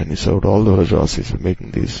pots, and he served all the Vrajavasis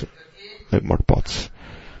making these like mud pots.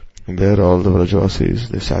 And there all the Vrajavasis,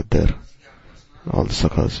 they sat there, all the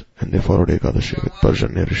Sakhas, and they followed Ekadashi with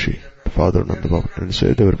Parjanya Rishi, the father of Nanda Baba, and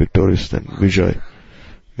so they were victorious. Then Vijay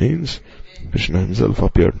means Krishna himself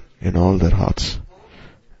appeared in all their hearts,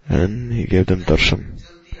 and he gave them darshan,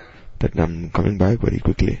 that I'm coming back very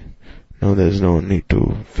quickly. Now there is no need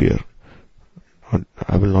to fear.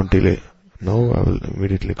 I will not delay. No, I will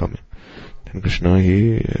immediately come in. Then Krishna,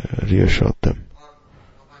 he reassured them,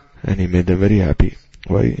 and he made them very happy.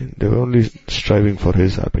 Why? They were only striving for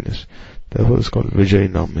his happiness. Therefore it's called Vijay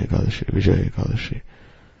Nam Ekadashi, Vijay Ekadashi.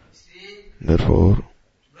 Therefore,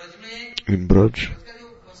 in Braj,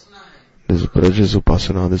 this Braj is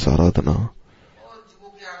Upasana, this Aradhana.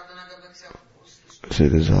 See,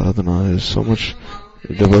 this Aradhana is so much,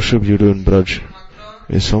 the worship you do in Braj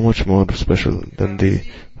is so much more special than the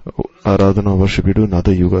Aradhana worship you do in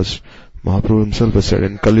other yugas. Mahaprabhu himself has said,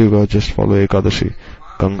 in Kali Yuga, just follow Ekadashi,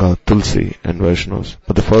 Ganga, Tulsi and Vaishnavas.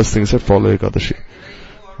 But the first thing he said, follow Ekadashi.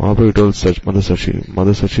 Mahaprabhu told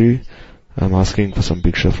Mother Sachi, I'm asking for some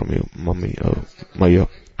bhiksha from you, Mummy, Maya.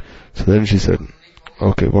 So then she said,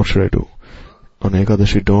 okay, what should I do? On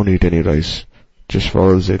Ekadashi, don't eat any rice. Just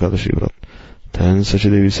follow this Ekadashi Vrat. Then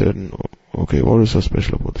Sachidevi said, okay, what is so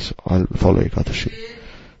special about this? I'll follow Ekadashi.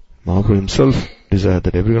 Mahaprabhu himself desired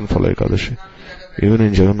that everyone follow Ekadashi. Even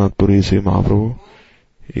in Jagannath Puri, see Mahaprabhu,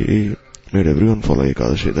 he made everyone follow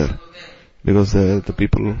Ekadashi there. Because there the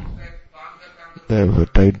people, they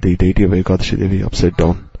have tied the deity of Ekadashi Devi upside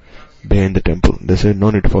down behind the temple. They said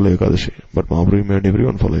no need to follow Ekadashi. But Mahaprabhu made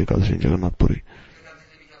everyone follow Ekadashi in Jagannath Puri.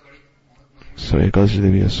 So Ekadashi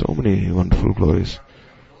Devi has so many wonderful glories.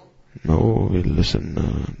 Now we'll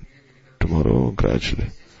listen tomorrow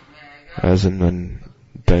gradually. As and when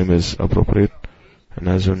time is appropriate, and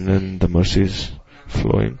as and when the mercy is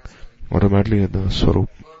flowing, automatically the Swarup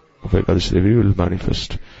of Ekadashi Devi will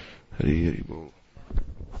manifest. Hari Hari Bol.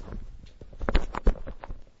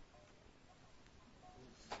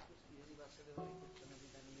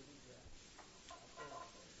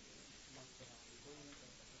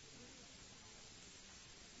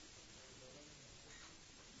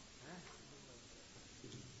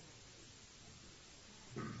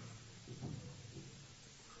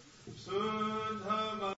 So